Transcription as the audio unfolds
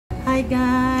Hi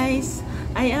guys,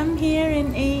 I am here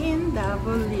in A&W.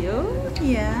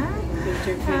 Yeah,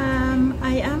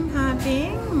 I am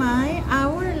having my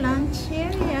hour lunch here.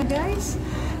 Yeah guys,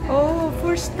 oh,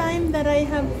 first time that I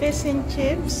have fish and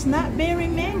chips. Not very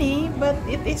many, but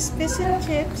it is fish and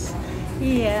chips.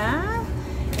 Yeah,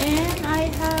 and I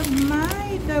have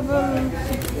my double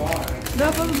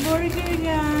burger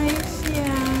guys.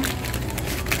 Yeah,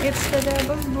 it's the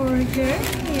double burger.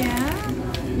 Yeah,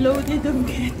 loaded of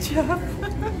ketchup.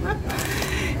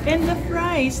 And the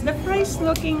fries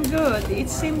looking good. It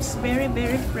seems very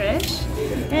fresh.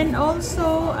 And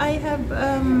also I have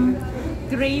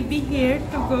gravy here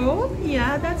to go.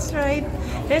 Yeah, that's right.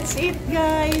 That's it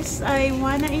guys. I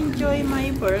wanna enjoy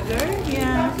my burger.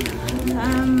 Yeah,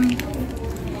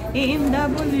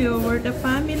 A&W, where the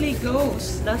family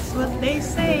goes, that's what they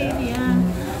say. Yeah,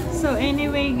 so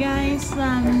anyway guys,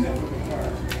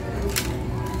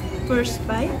 first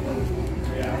bite.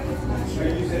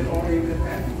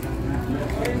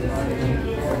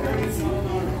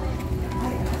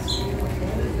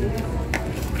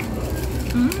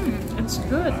 It's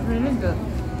good, really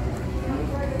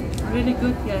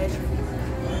good guys.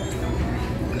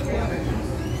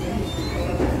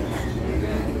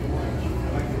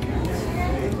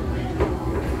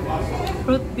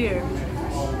 Root beer.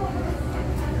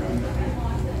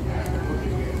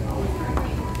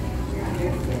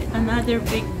 Another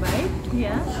big bite.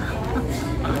 Yeah.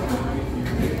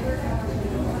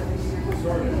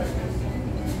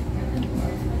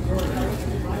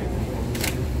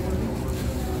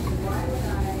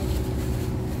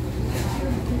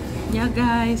 Yeah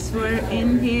guys, we're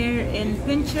in here in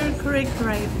Pincher Creek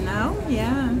right now.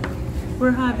 Yeah,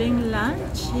 we're having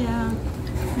lunch. Yeah,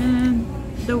 and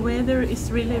the weather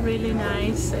is really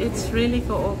nice. It's really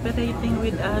cooperating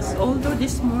with us, although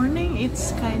this morning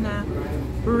it's kind of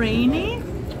rainy,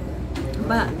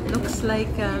 but looks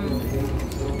like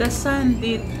the sun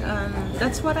did.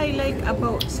 That's what I like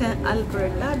about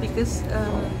Alberta, because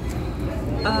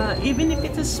even if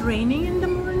it is raining in the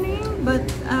morning, but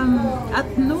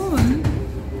at noon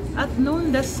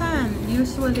the sun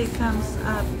usually comes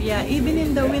up. Yeah, even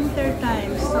in the winter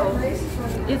time. So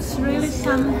it's really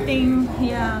something.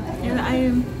 Yeah,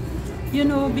 and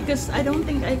because I don't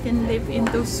think I can live in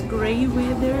those gray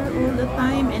weather all the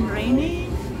time and rainy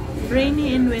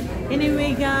and wet.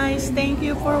 Anyway guys, thank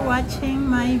you for watching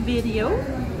my video.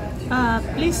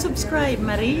 Please subscribe.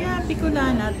 Maria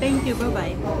Piculana. Thank you.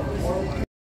 Bye bye.